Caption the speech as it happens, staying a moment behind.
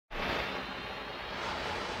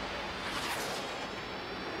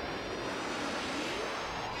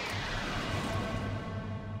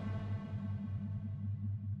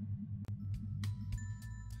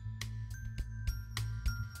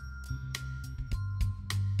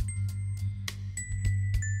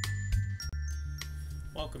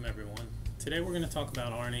Welcome everyone. Today we're going to talk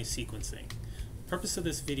about RNA sequencing. The purpose of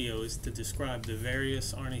this video is to describe the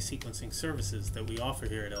various RNA sequencing services that we offer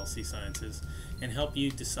here at LC Sciences and help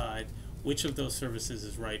you decide which of those services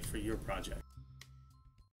is right for your project.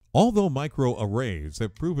 Although microarrays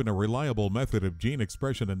have proven a reliable method of gene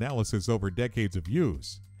expression analysis over decades of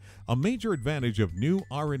use, a major advantage of new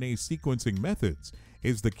RNA sequencing methods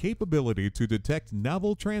is the capability to detect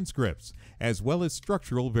novel transcripts as well as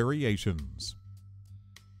structural variations.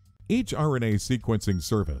 Each RNA sequencing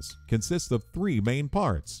service consists of three main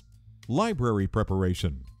parts: library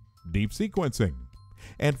preparation, deep sequencing,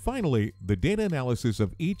 and finally, the data analysis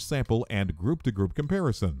of each sample and group-to-group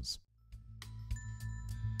comparisons.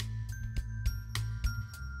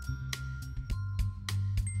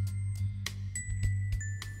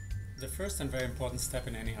 The first and very important step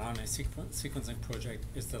in any RNA sequencing project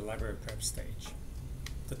is the library prep stage.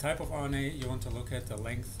 The type of RNA you want to look at, the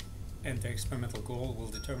length, and the experimental goal will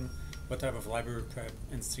determine what type of library prep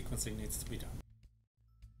and sequencing needs to be done.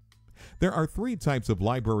 There are three types of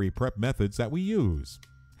library prep methods that we use.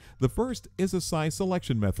 The first is a size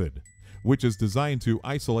selection method, which is designed to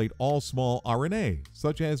isolate all small RNA,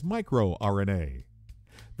 such as microRNA.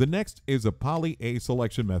 The next is a poly-A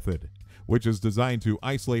selection method, which is designed to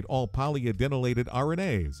isolate all polyadenylated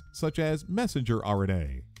RNAs, such as messenger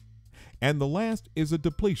RNA. And the last is a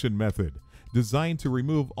depletion method, designed to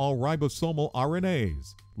remove all ribosomal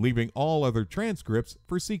RNAs, leaving all other transcripts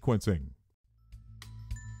for sequencing.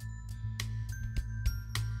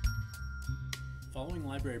 Following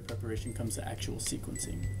library preparation comes the actual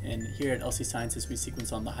sequencing, and here at LC Sciences we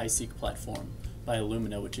sequence on the HiSeq platform by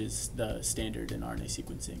Illumina, which is the standard in RNA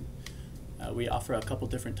sequencing. We offer a couple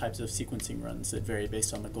different types of sequencing runs that vary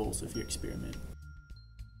based on the goals of your experiment.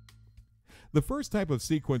 The first type of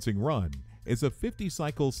sequencing run is a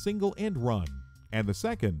 50-cycle single-end run, and the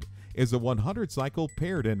second is a 100-cycle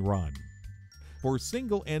paired-end run. For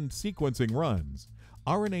single-end sequencing runs,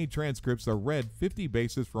 RNA transcripts are read 50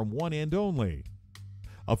 bases from one end only.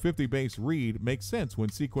 A 50-base read makes sense when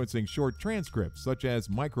sequencing short transcripts such as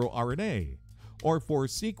microRNA, or for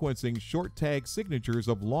sequencing short tag signatures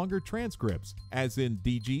of longer transcripts, as in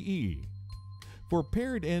DGE. For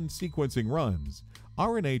paired-end sequencing runs,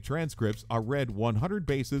 RNA transcripts are read 100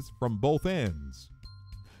 bases from both ends.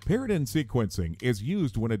 Paired-end sequencing is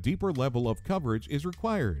used when a deeper level of coverage is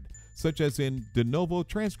required, such as in de novo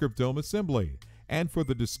transcriptome assembly and for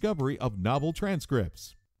the discovery of novel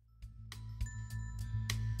transcripts.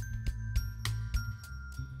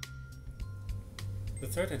 The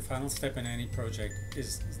third and final step in any project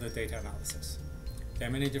is the data analysis. There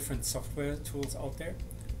are many different software tools out there,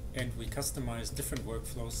 and we customize different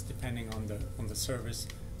workflows depending on the service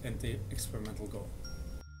and the experimental goal.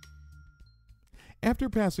 After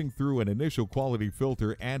passing through an initial quality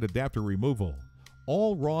filter and adapter removal,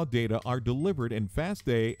 all raw data are delivered in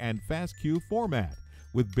FASTA and FASTQ format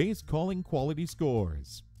with base calling quality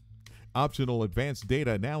scores. Optional advanced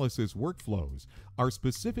data analysis workflows are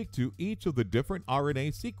specific to each of the different RNA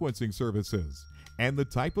sequencing services, and the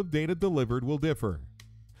type of data delivered will differ.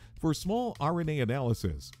 For small RNA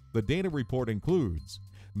analysis, the data report includes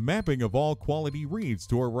mapping of all quality reads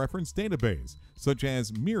to a reference database, such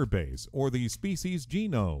as MIRBase or the species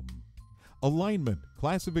genome, alignment,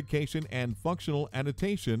 classification, and functional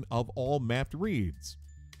annotation of all mapped reads,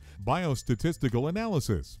 biostatistical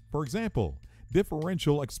analysis, for example,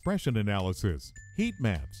 differential expression analysis, heat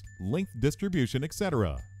maps, length distribution,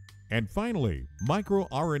 etc. And finally,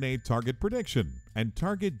 microRNA target prediction and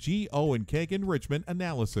target GO and KEGG enrichment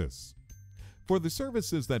analysis. For the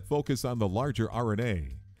services that focus on the larger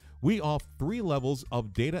RNA, we offer three levels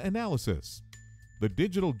of data analysis: the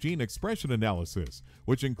digital gene expression analysis,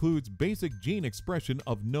 which includes basic gene expression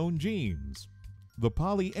of known genes; the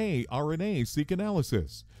poly-A RNA-seq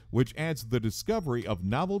analysis, which adds the discovery of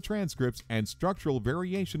novel transcripts and structural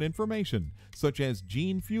variation information, such as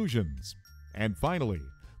gene fusions; and finally,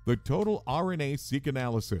 the total RNA-seq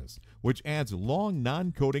analysis, which adds long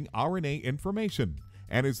non-coding RNA information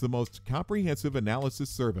and is the most comprehensive analysis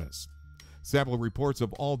service. Sample reports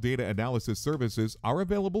of all data analysis services are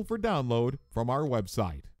available for download from our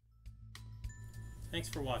website. Thanks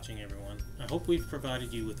for watching everyone. I hope we've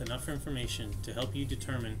provided you with enough information to help you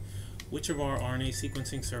determine which of our RNA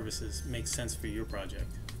sequencing services makes sense for your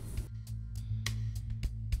project.